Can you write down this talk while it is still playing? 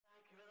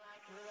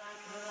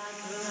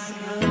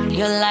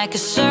You're like a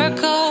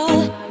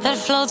circle that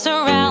floats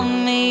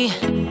around me,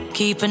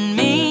 keeping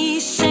me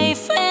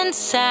safe and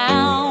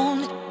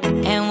sound.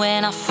 And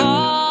when I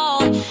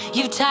fall,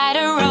 you tied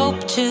a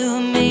rope to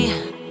me.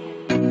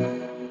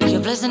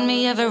 You're blessing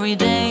me every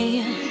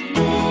day.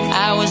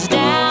 I was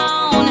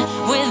down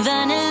with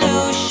an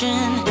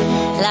illusion,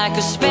 like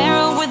a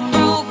sparrow with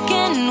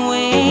broken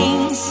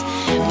wings,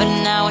 but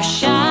now I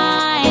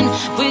shine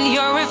with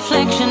your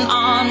reflection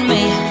on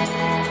me.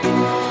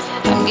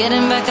 I'm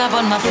getting back up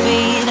on my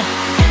feet.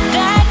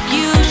 That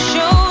you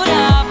showed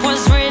up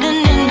was written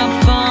in my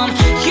palm.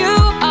 You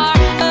are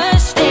a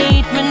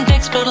statement,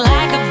 explode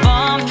like a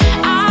bomb.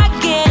 I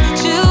get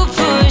to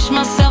push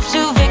myself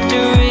to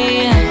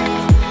victory.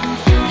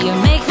 You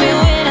make me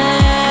winner.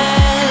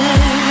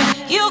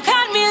 You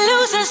cut me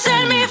loose and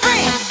set me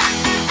free.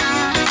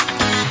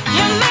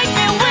 You make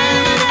me win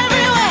in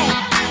every way.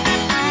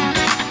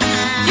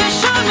 You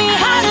showed me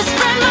how to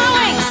spread my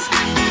wings.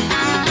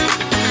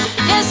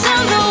 Yes,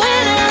 I'm the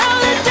winner of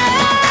the day.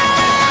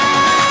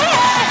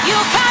 You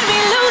cut me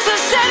loose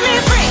and set me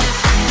free.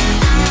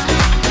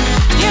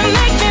 You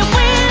make me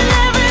win in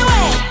every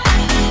way.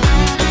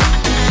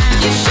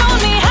 You showed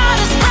me how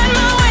to spread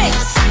my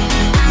wings.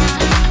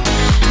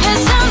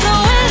 Yes, I'm the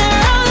winner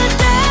of the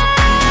day.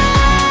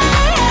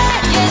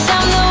 Yes,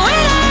 I'm the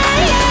winner,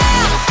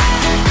 yeah.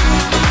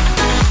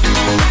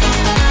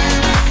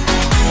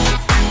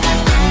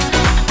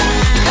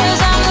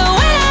 'Cause I'm the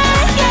winner,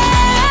 yes.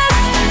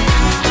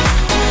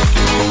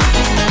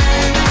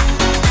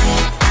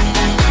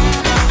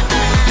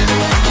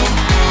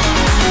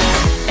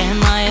 Am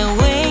I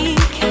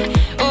awake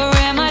or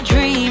am I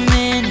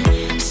dreaming?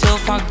 So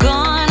far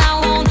gone, I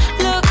won't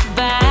look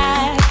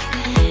back.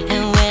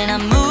 And when I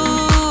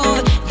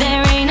move,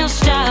 there ain't no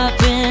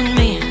stopping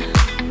me.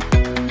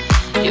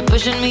 You're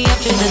pushing me up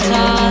to the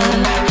top.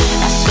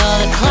 I saw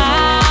the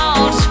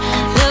clouds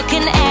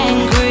looking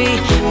angry,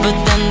 but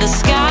then the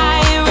sky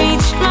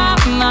reached my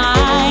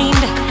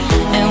mind.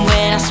 And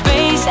when I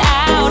space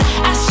out,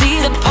 I see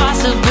the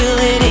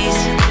possibilities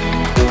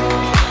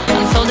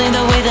unfolding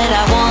the way that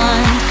I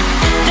want.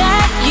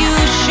 That you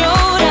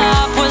showed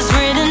up was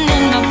written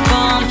in my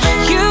palm.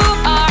 You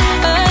are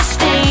a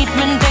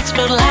statement,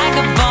 explode like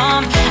a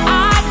bomb.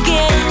 I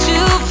get to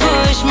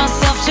push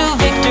myself to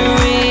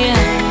victory.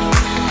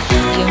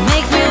 You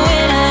make me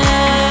winner.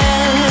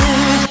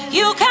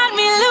 You cut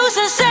me loose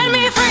and set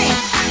me free.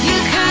 You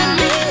cut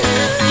me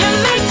loose. You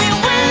make me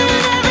win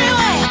in every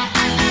way.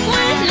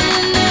 Win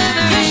in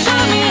every way. You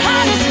showed me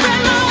how to spread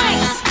my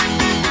wings.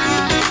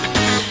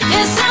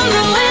 Yes, I'm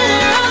the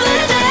winner of the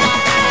day.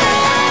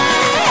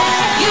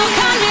 You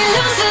cut me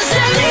loose and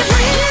set me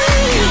free.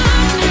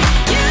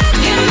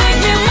 You make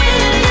me win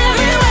in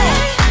every way.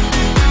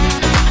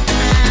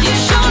 You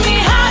showed me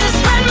how to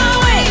spread my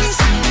wings.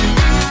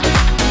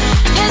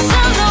 Yes,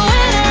 I'm the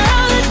winner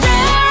of the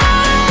day.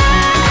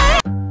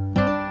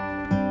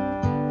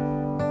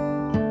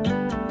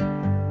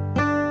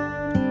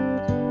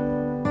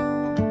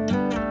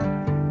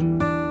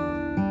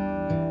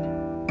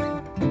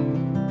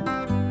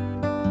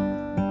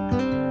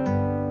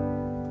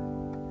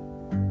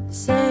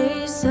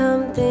 Say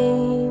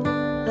something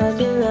like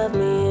you love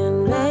me and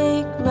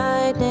make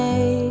my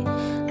day,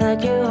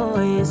 like you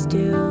always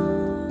do,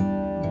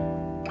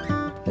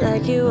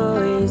 like you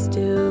always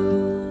do.